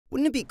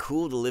Wouldn't it be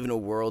cool to live in a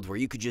world where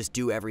you could just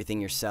do everything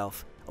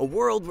yourself? A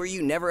world where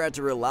you never had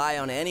to rely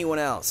on anyone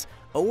else?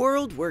 A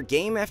world where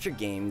game after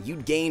game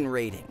you'd gain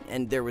rating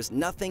and there was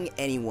nothing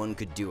anyone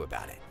could do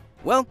about it?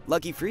 Well,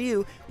 lucky for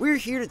you, we're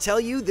here to tell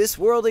you this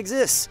world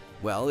exists.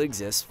 Well, it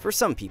exists for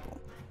some people.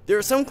 There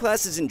are some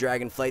classes in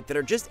Dragonflight that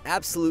are just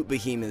absolute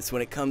behemoths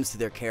when it comes to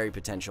their carry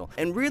potential,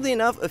 and weirdly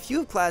enough, a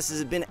few classes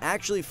have been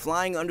actually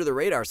flying under the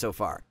radar so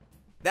far.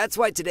 That's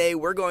why today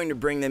we're going to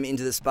bring them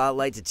into the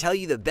spotlight to tell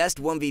you the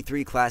best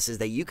 1v3 classes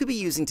that you could be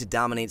using to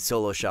dominate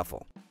solo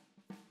shuffle.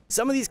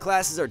 Some of these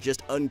classes are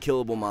just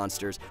unkillable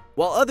monsters,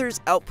 while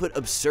others output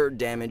absurd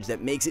damage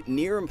that makes it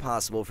near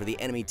impossible for the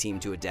enemy team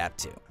to adapt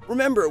to.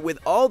 Remember, with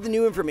all the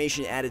new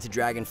information added to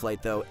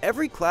Dragonflight though,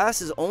 every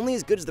class is only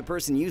as good as the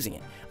person using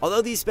it.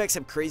 Although these specs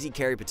have crazy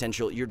carry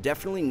potential, you're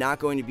definitely not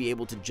going to be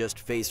able to just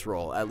face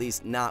roll, at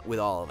least not with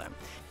all of them.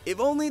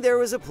 If only there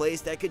was a place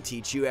that could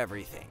teach you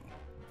everything.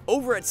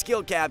 Over at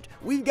Skillcapped,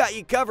 we've got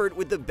you covered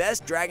with the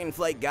best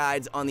Dragonflight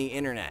guides on the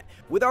internet.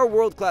 With our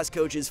world-class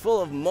coaches full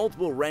of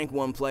multiple rank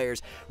 1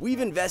 players, we've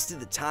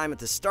invested the time at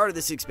the start of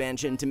this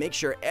expansion to make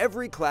sure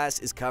every class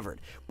is covered.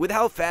 With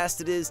how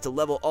fast it is to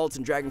level alts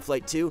in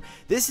Dragonflight 2,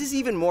 this is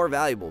even more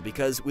valuable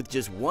because with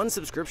just one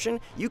subscription,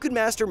 you could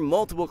master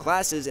multiple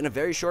classes in a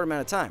very short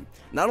amount of time.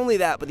 Not only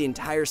that, but the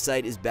entire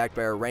site is backed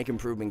by our rank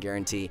improvement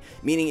guarantee,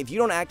 meaning if you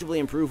don't actively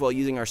improve while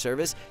using our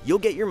service, you'll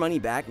get your money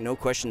back, no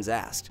questions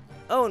asked.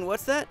 Oh, and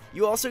what's that?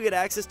 You also get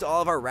access to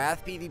all of our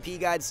Wrath PvP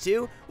guides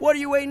too? What are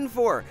you waiting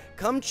for?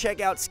 Come check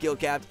out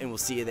Skillcapped and we'll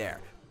see you there.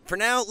 For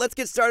now, let's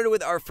get started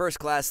with our first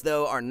class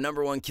though, our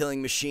 #1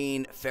 killing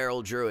machine,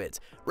 Feral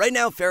Druids. Right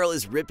now, Feral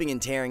is ripping and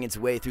tearing its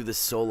way through the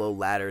solo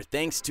ladder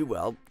thanks to,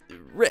 well,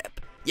 Rip.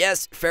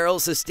 Yes,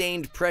 Feral's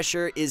sustained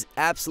pressure is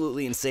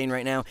absolutely insane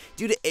right now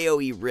due to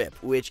AoE Rip,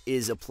 which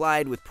is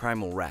applied with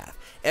Primal Wrath.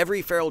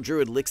 Every Feral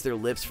Druid licks their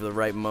lips for the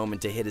right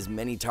moment to hit as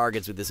many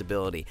targets with this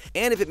ability,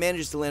 and if it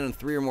manages to land on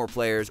 3 or more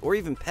players, or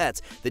even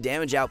pets, the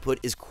damage output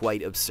is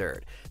quite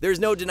absurd.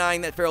 There's no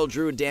denying that Feral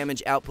Druid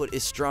damage output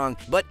is strong,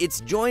 but it's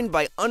joined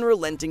by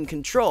unrelenting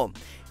control.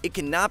 It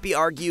cannot be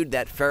argued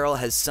that Feral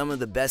has some of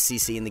the best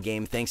CC in the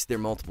game thanks to their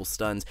multiple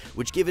stuns,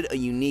 which give it a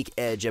unique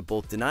edge at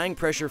both denying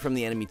pressure from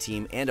the enemy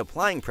team and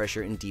applying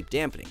pressure in deep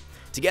dampening.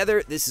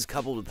 Together, this is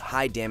coupled with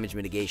high damage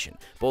mitigation,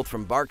 both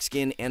from bark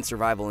skin and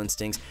survival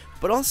instincts,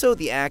 but also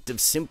the act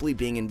of simply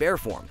being in bear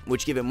form,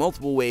 which give it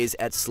multiple ways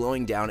at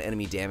slowing down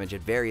enemy damage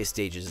at various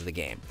stages of the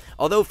game.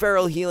 Although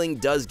Feral healing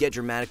does get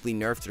dramatically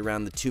nerfed at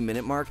around the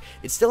 2-minute mark,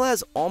 it still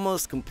has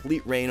almost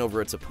complete reign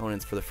over its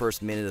opponents for the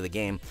first minute of the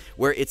game,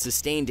 where its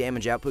sustained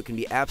damage output can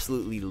be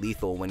absolutely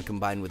lethal when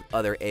combined with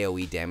other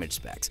AoE damage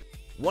specs.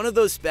 One of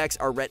those specs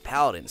are Ret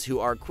Paladins, who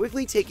are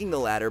quickly taking the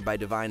ladder by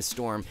Divine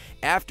Storm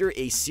after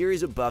a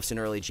series of buffs in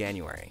early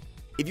January.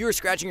 If you were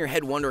scratching your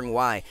head wondering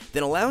why,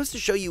 then allow us to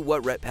show you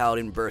what Ret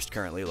Paladin Burst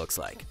currently looks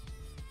like.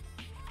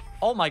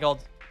 Oh my god.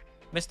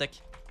 Mystic.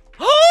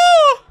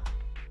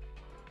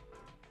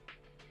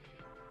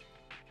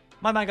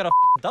 My man got a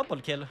double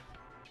kill.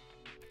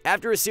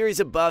 After a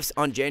series of buffs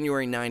on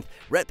January 9th,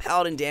 Ret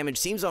Paladin damage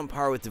seems on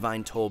par with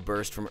Divine Toll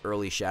Burst from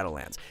early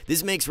Shadowlands.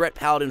 This makes Ret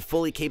Paladin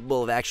fully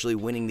capable of actually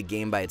winning the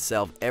game by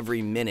itself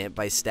every minute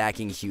by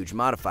stacking huge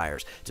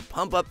modifiers to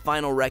pump up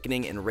Final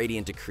Reckoning and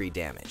Radiant Decree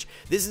damage.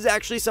 This is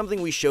actually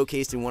something we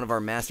showcased in one of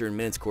our Master in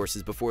Minutes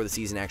courses before the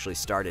season actually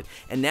started,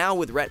 and now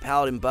with Ret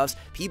Paladin buffs,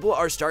 people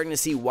are starting to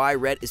see why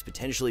Ret is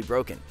potentially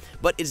broken.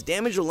 But its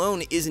damage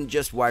alone isn't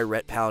just why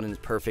Ret Paladin is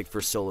perfect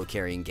for solo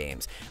carrying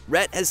games.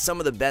 Ret has some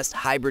of the best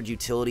hybrid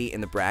utility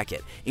in the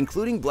bracket,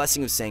 including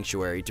Blessing of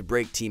Sanctuary to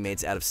break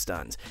teammates out of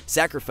stuns,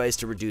 Sacrifice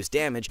to reduce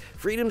damage,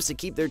 Freedoms to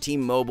keep their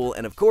team mobile,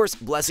 and of course,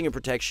 Blessing of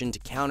Protection to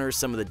counter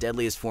some of the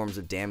deadliest forms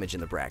of damage in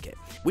the bracket.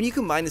 When you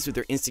combine this with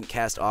their instant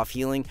cast off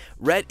healing,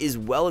 Ret is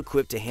well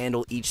equipped to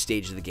handle each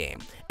stage of the game.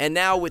 And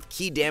now with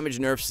key damage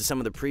nerfs to some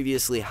of the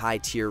previously high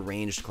tier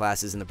ranged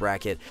classes in the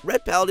bracket,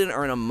 Ret Paladin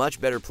are in a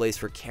much better place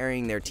for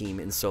carrying their team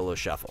in solo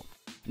shuffle.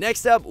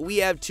 Next up, we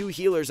have 2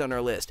 healers on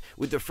our list,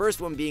 with the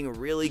first one being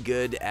really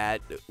good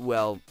at,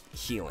 well,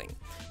 healing.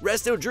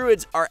 Resto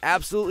Druids are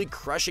absolutely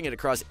crushing it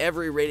across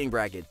every rating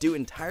bracket, due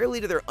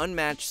entirely to their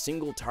unmatched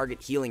single target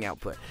healing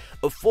output.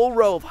 A full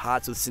row of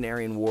hots with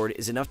Cenarian Ward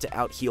is enough to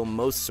out-heal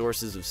most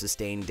sources of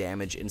sustained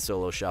damage in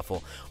solo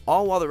shuffle,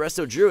 all while the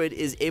Resto Druid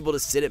is able to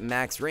sit at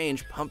max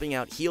range, pumping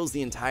out heals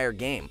the entire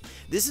game.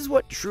 This is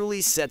what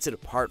truly sets it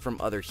apart from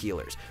other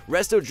healers.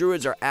 Resto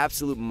Druids are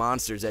absolute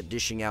monsters at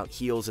dishing out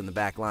heals in the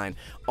back line,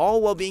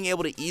 all while being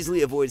able to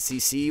easily avoid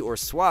CC or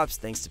swaps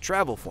thanks to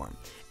Travel Form.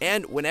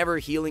 And whenever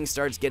healing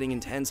starts getting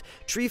intense,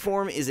 Tree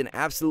Form is an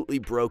absolutely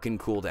broken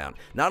cooldown.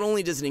 Not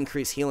only does it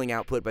increase healing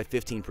output by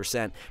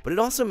 15%, but it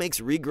also makes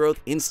regrowth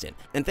instant.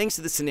 And thanks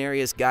to the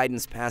Cenarius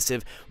Guidance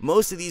passive,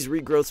 most of these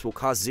regrowths will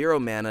cost 0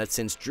 mana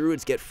since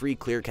Druids get free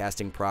clear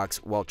casting procs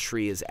while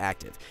Tree is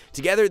active.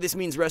 Together, this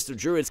means Resto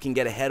Druids can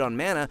get ahead on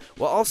mana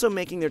while also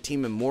making their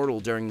team immortal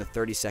during the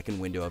 30-second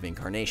window of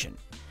Incarnation.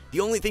 The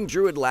only thing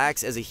Druid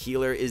lacks as a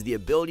healer is the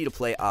ability to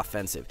play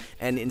offensive,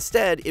 and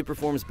instead it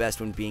performs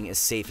best when being as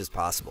safe as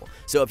possible.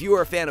 So if you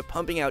are a fan of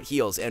pumping out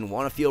heals and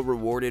want to feel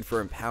rewarded for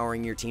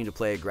empowering your team to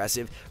play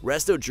aggressive,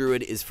 Resto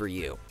Druid is for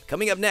you.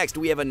 Coming up next,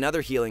 we have another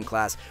healing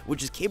class,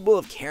 which is capable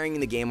of carrying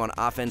the game on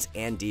offense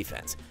and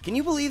defense. Can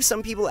you believe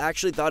some people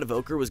actually thought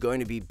Evoker was going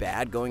to be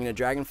bad going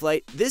into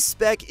Dragonflight? This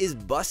spec is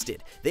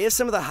busted. They have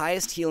some of the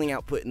highest healing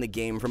output in the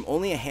game from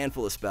only a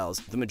handful of spells,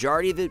 the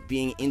majority of it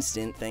being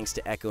instant thanks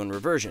to Echo and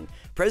Reversion.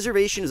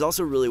 Preservation is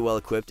also really well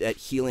equipped at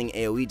healing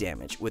AoE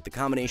damage, with the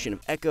combination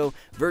of Echo,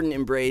 Verdant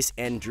Embrace,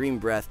 and Dream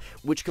Breath,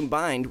 which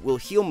combined will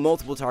heal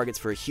multiple targets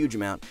for a huge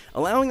amount,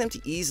 allowing them to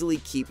easily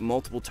keep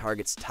multiple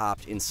targets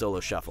topped in solo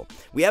shuffle.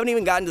 We haven't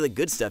even gotten to the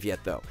good stuff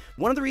yet though.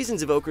 One of the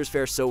reasons Evokers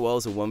fare so well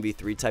as a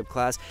 1v3 type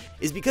class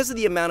is because of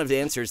the amount of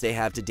answers they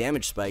have to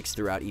damage spikes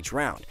throughout each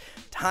round.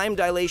 Time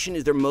Dilation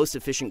is their most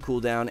efficient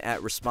cooldown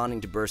at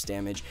responding to burst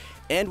damage,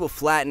 and will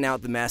flatten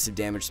out the massive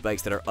damage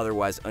spikes that are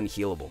otherwise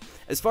unhealable.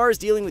 As far as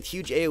dealing with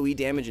huge AoE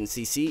damage and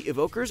CC,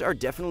 Evokers are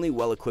definitely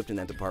well equipped in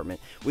that department,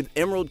 with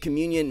Emerald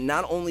Communion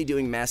not only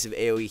doing massive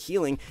AoE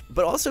healing,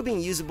 but also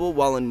being usable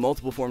while in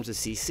multiple forms of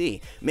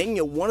CC, making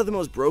it one of the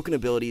most broken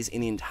abilities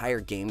in the entire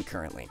game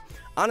currently.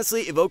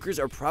 Honestly, Evokers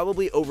are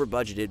probably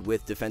over-budgeted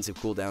with defensive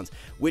cooldowns,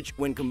 which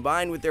when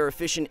combined with their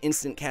efficient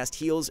instant cast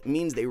heals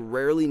means they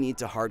rarely need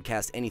to hard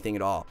cast anything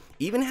at all,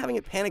 even having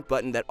a panic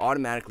button that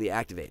automatically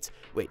activates.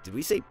 Wait, did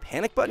we say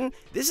panic button?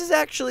 This is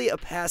actually a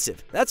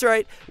passive. That's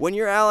right, when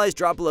your allies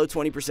drop below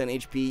 20%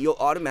 HP, you'll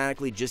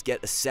automatically just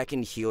get a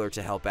second healer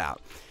to help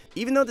out.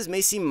 Even though this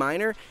may seem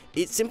minor,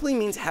 it simply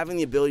means having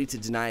the ability to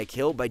deny a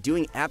kill by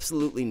doing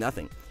absolutely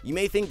nothing. You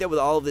may think that with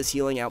all of this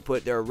healing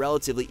output, they're a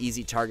relatively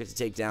easy target to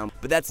take down,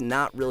 but that's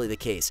not really the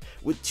case.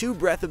 With 2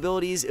 breath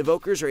abilities,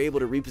 Evokers are able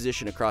to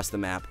reposition across the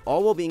map,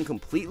 all while being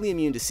completely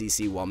immune to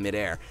CC while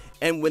midair.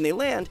 And when they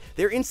land,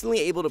 they're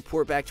instantly able to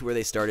port back to where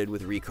they started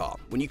with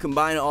recall. When you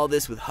combine all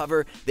this with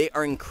hover, they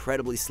are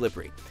incredibly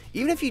slippery.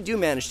 Even if you do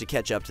manage to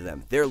catch up to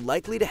them, they're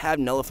likely to have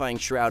Nullifying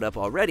Shroud up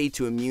already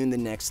to immune the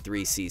next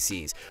 3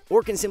 CCs,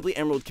 or can simply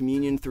Emerald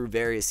Communion through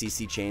various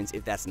CC chains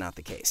if that's not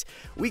the case.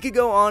 We could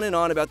go on and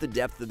on about the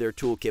depth of their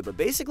toolkit, but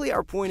basically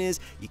our point is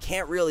you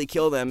can't really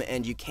kill them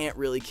and you can't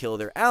really kill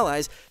their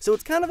allies, so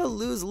it's kind of a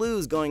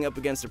lose-lose going up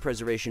against a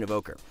Preservation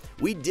Evoker.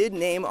 We did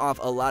name off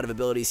a lot of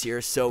abilities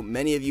here, so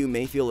many of you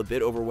may feel a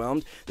bit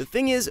overwhelmed. The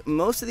thing is,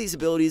 most of these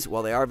abilities,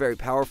 while they are very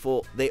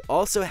powerful, they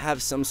also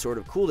have some sort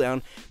of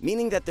cooldown,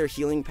 meaning that their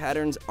healing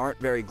patterns aren't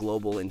very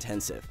global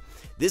intensive.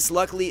 This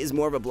luckily is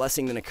more of a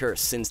blessing than a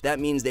curse, since that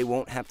means they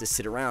won't have to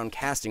sit around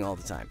casting all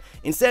the time.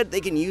 Instead, they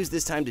can use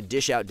this time to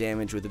dish out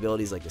damage with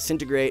abilities like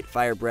Disintegrate,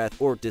 Fire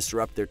Breath, or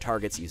disrupt their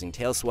targets using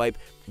Tail Swipe,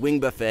 Wing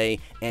Buffet,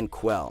 and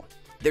Quell.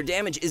 Their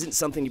damage isn't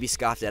something to be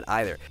scoffed at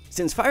either,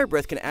 since Fire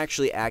Breath can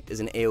actually act as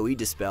an AoE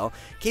dispel,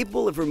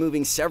 capable of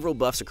removing several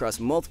buffs across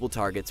multiple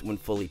targets when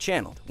fully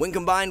channeled. When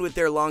combined with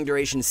their long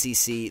duration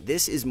CC,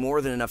 this is more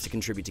than enough to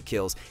contribute to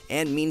kills,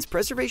 and means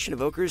Preservation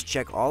Evokers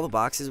check all the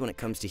boxes when it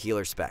comes to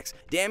healer specs.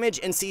 Damage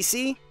and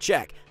CC?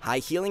 Check. High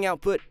healing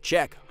output?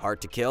 Check.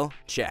 Hard to kill?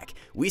 Check.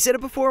 We said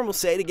it before and we'll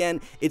say it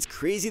again, it's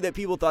crazy that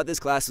people thought this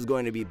class was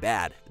going to be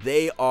bad.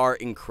 They are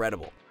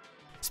incredible.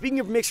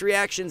 Speaking of mixed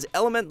reactions,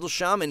 Elemental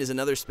Shaman is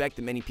another spec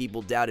that many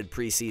people doubted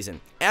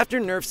pre-season. After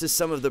nerfs to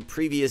some of the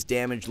previous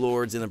damage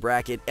lords in the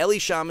bracket, Ele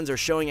Shamans are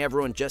showing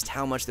everyone just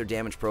how much their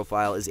damage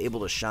profile is able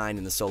to shine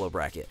in the solo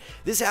bracket.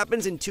 This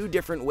happens in 2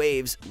 different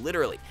waves,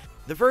 literally.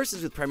 The first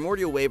is with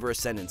Primordial Wave or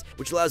Ascendance,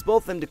 which allows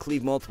both of them to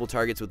cleave multiple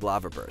targets with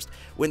Lava Burst.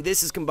 When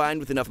this is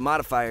combined with enough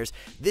modifiers,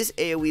 this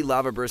AoE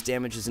Lava Burst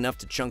damage is enough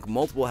to chunk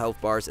multiple health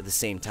bars at the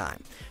same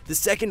time. The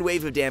second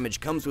wave of damage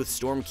comes with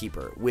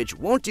Stormkeeper, which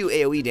won't do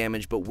AoE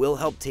damage but will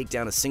help take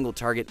down a single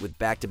target with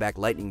back-to-back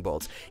lightning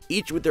bolts,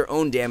 each with their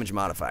own damage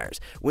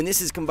modifiers. When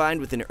this is combined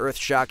with an Earth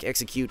Shock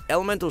Execute,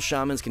 Elemental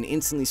Shamans can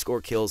instantly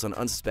score kills on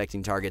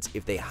unsuspecting targets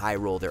if they high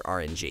roll their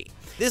RNG.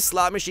 This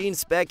slot machine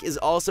spec is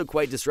also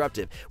quite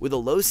disruptive, with a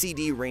low CD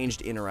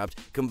ranged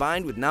interrupt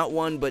combined with not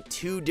 1 but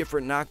 2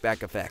 different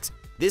knockback effects.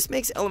 This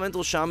makes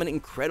Elemental Shaman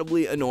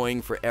incredibly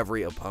annoying for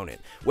every opponent.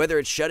 Whether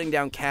it's shutting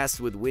down casts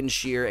with Wind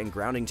Shear and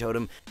Grounding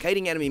Totem,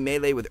 kiting enemy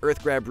melee with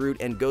Earth Grab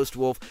Root and Ghost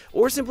Wolf,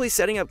 or simply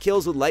setting up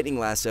kills with Lightning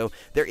Lasso,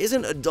 there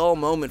isn't a dull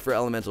moment for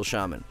Elemental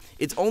Shaman.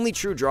 Its only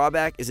true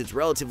drawback is its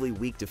relatively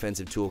weak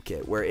defensive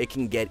toolkit, where it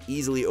can get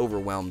easily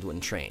overwhelmed when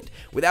trained.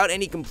 Without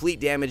any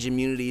complete damage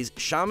immunities,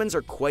 Shamans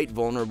are quite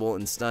vulnerable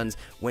in stuns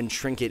when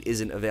Trinket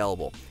isn't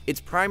available. Its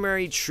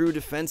primary true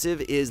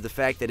defensive is the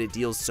fact that it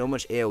deals so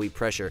much AoE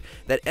pressure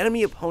that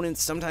enemy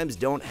opponents sometimes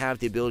don't have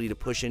the ability to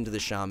push into the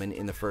Shaman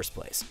in the first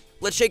place.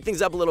 Let's shake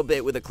things up a little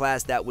bit with a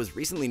class that was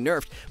recently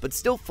nerfed, but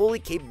still fully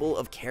capable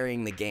of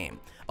carrying the game.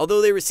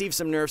 Although they received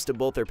some nerfs to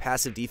both their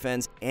passive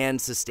defense and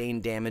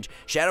sustained damage,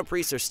 Shadow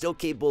Priests are still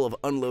capable of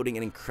unloading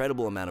an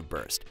incredible amount of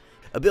burst.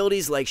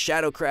 Abilities like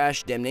Shadow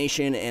Crash,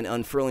 Damnation, and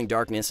Unfurling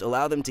Darkness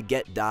allow them to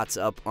get dots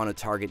up on a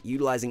target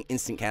utilizing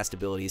instant cast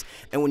abilities,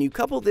 and when you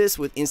couple this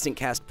with instant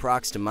cast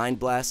procs to Mind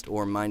Blast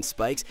or Mind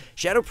Spikes,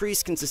 Shadow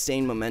Priest can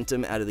sustain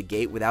momentum out of the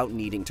gate without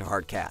needing to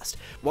hard cast.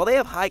 While they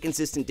have high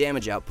consistent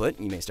damage output,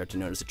 you may start to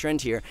notice a trend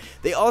here,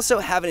 they also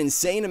have an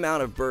insane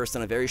amount of burst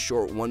on a very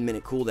short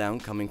 1-minute cooldown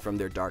coming from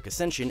their Dark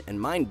Ascension and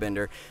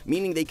Mindbender,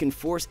 meaning they can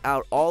force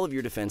out all of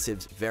your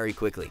defensives very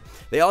quickly.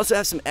 They also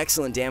have some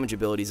excellent damage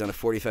abilities on a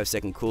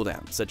 45-second cooldown,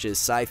 such as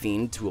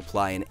Psyfiend to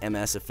apply an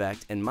MS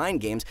effect and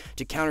Mind Games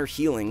to counter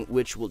healing,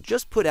 which will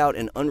just put out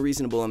an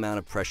unreasonable amount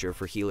of pressure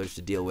for healers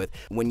to deal with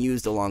when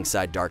used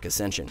alongside Dark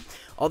Ascension.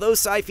 Although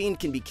Psyfiend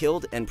can be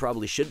killed, and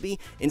probably should be,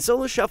 in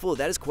solo shuffle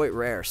that is quite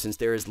rare since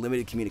there is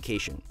limited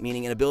communication,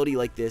 meaning an ability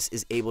like this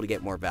is able to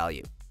get more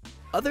value.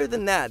 Other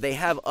than that, they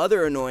have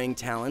other annoying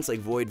talents like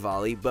Void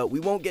Volley, but we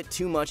won't get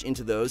too much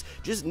into those,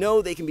 just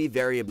know they can be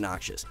very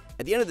obnoxious.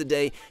 At the end of the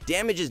day,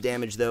 damage is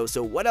damage though,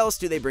 so what else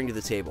do they bring to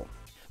the table?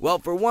 Well,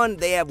 for one,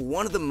 they have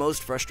one of the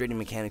most frustrating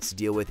mechanics to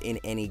deal with in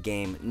any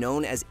game,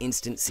 known as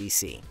Instant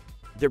CC.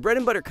 Their bread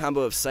and butter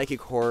combo of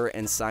Psychic Horror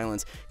and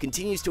Silence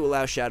continues to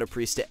allow Shadow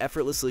Priest to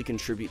effortlessly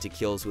contribute to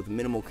kills with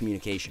minimal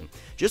communication.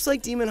 Just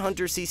like Demon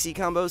Hunter CC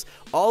combos,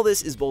 all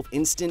this is both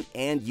instant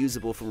and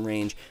usable from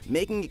range,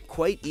 making it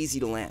quite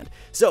easy to land.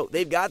 So,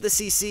 they've got the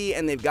CC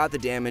and they've got the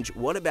damage,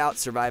 what about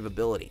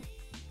survivability?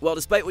 Well,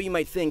 despite what you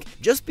might think,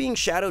 just being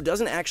Shadow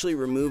doesn't actually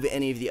remove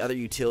any of the other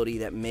utility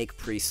that make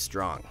Priests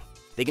strong.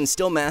 They can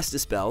still Mass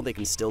Dispel, they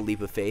can still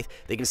Leap of Faith,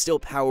 they can still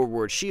Power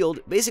Word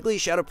Shield. Basically,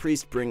 Shadow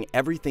Priests bring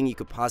everything you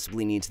could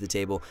possibly need to the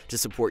table to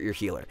support your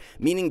healer,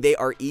 meaning they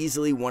are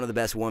easily one of the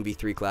best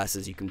 1v3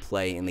 classes you can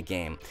play in the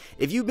game.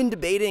 If you've been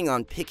debating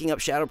on picking up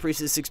Shadow Priest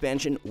this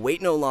expansion,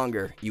 wait no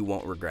longer, you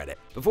won't regret it.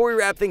 Before we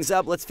wrap things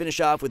up, let's finish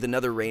off with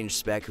another ranged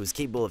spec who's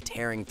capable of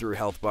tearing through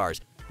health bars.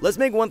 Let's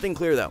make one thing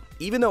clear though,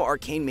 even though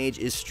Arcane Mage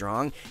is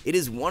strong, it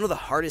is one of the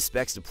hardest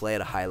specs to play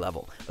at a high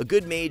level. A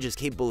good mage is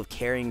capable of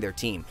carrying their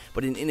team,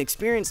 but an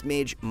inexperienced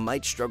mage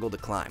might struggle to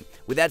climb.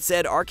 With that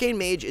said, Arcane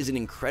Mage is an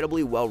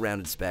incredibly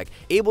well-rounded spec,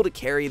 able to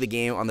carry the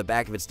game on the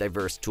back of its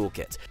diverse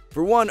toolkits.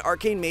 For one,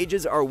 Arcane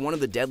Mages are one of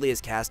the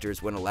deadliest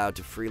casters when allowed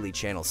to freely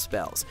channel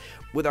spells.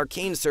 With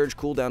Arcane Surge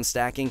cooldown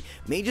stacking,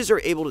 mages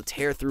are able to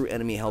tear through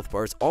enemy health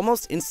bars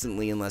almost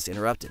instantly unless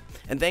interrupted.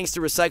 And thanks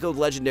to recycled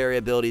legendary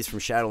abilities from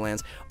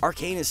Shadowlands,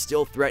 Arcane is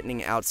still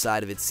threatening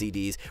outside of its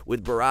CDs,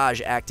 with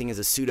Barrage acting as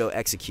a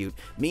pseudo-execute,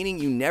 meaning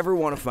you never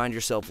want to find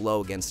yourself low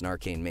against an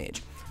Arcane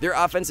Mage. Their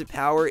offensive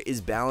power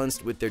is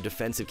balanced with their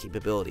defensive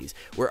capabilities,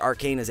 where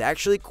Arcane is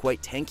actually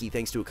quite tanky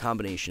thanks to a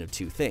combination of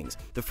two things.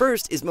 The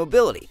first is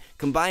mobility.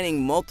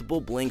 Combining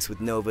multiple blinks with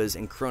novas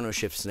and chrono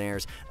shift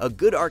snares, a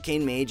good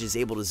Arcane Mage is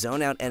able to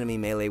zone out enemy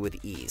melee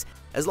with ease,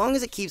 as long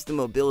as it keeps the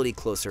mobility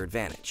closer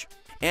advantage.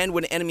 And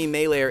when enemy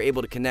melee are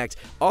able to connect,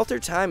 Alter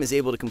Time is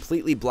able to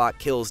completely block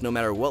kills no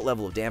matter what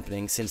level of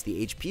dampening, since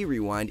the HP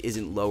rewind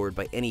isn't lowered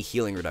by any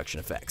healing reduction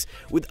effects.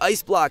 With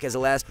Ice Block as a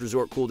last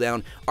resort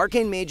cooldown,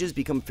 Arcane Mages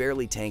become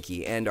fairly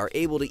tanky and are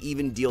able to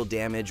even deal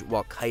damage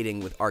while kiting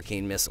with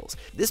Arcane Missiles.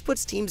 This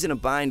puts teams in a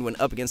bind when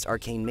up against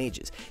Arcane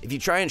Mages. If you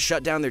try and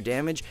shut down their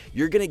damage,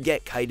 you're gonna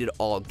get kited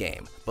all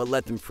game, but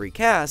let them free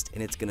cast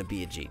and it's gonna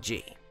be a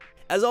GG.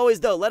 As always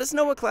though, let us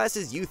know what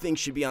classes you think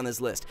should be on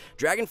this list.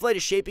 Dragonflight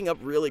is shaping up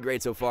really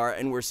great so far,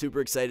 and we're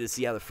super excited to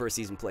see how the first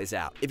season plays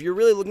out. If you're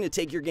really looking to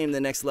take your game to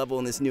the next level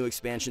in this new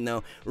expansion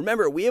though,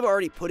 remember, we have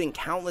already put in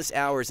countless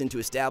hours into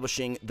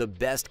establishing the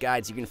best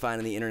guides you can find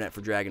on the internet for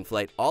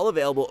Dragonflight, all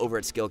available over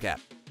at SkillCap.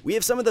 We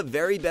have some of the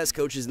very best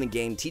coaches in the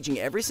game teaching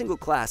every single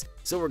class,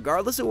 so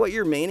regardless of what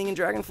you're maining in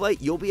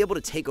Dragonflight, you'll be able to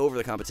take over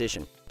the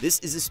competition. This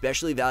is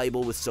especially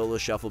valuable with Solo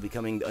Shuffle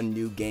becoming a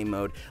new game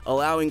mode,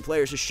 allowing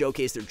players to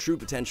showcase their true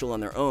potential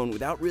on their own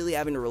without really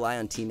having to rely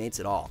on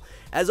teammates at all.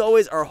 As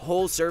always, our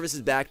whole service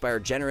is backed by our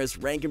generous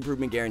rank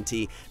improvement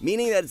guarantee,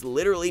 meaning that it's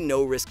literally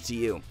no risk to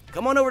you.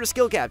 Come on over to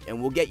SkillCap and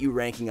we'll get you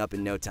ranking up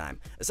in no time.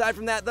 Aside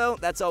from that though,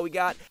 that's all we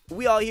got.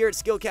 We all here at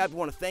SkillCap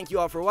want to thank you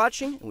all for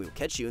watching, and we will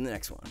catch you in the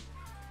next one.